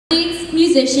Athletes,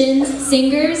 musicians,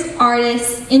 singers,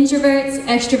 artists, introverts,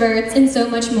 extroverts, and so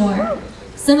much more.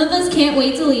 Some of us can't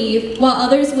wait to leave, while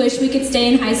others wish we could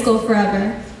stay in high school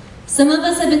forever. Some of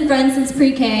us have been friends since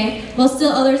pre-K, while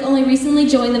still others only recently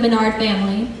joined the Menard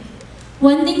family.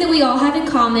 One thing that we all have in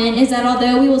common is that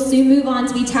although we will soon move on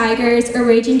to be Tigers, or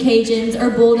Raging Cajuns,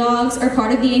 or Bulldogs, or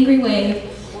part of the Angry Wave,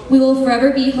 we will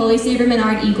forever be Holy Savior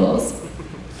Menard Eagles.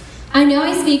 I know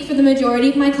I speak for the majority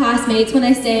of my classmates when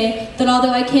I say that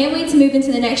although I can't wait to move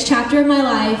into the next chapter of my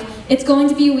life, it's going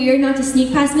to be weird not to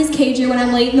sneak past Miss Cager when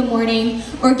I'm late in the morning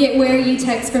or get "Where are you?"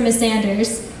 texts from Miss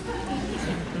Sanders.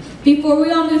 Before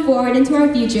we all move forward into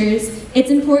our futures, it's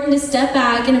important to step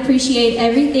back and appreciate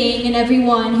everything and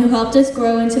everyone who helped us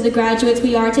grow into the graduates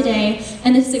we are today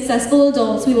and the successful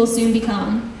adults we will soon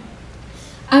become.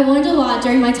 I learned a lot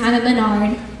during my time at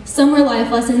Menard. Some were life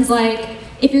lessons like,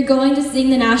 if you're going to sing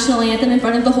the national anthem in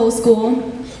front of the whole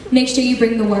school, make sure you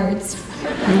bring the words.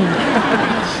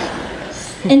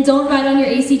 And don't write on your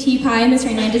ACT pie in Ms.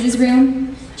 Hernandez's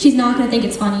room. She's not going to think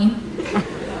it's funny.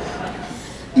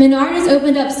 Menard has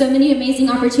opened up so many amazing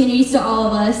opportunities to all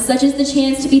of us, such as the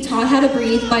chance to be taught how to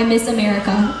breathe by Miss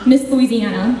America, Miss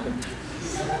Louisiana.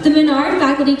 The Menard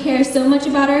faculty care so much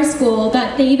about our school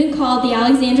that they even called the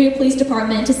Alexandria Police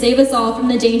Department to save us all from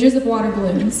the dangers of water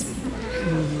balloons.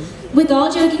 With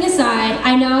all joking aside,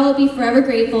 I know I will be forever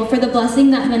grateful for the blessing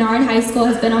that Menard High School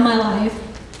has been on my life.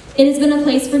 It has been a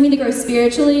place for me to grow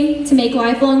spiritually, to make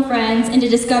lifelong friends, and to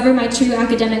discover my true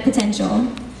academic potential.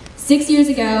 6 years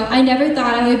ago, I never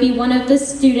thought I would be one of the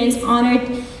students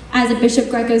honored as a Bishop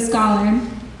Greco Scholar.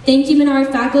 Thank you, Menard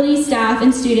faculty, staff,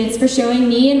 and students for showing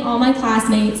me and all my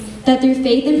classmates that through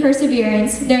faith and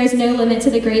perseverance, there is no limit to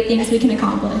the great things we can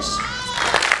accomplish.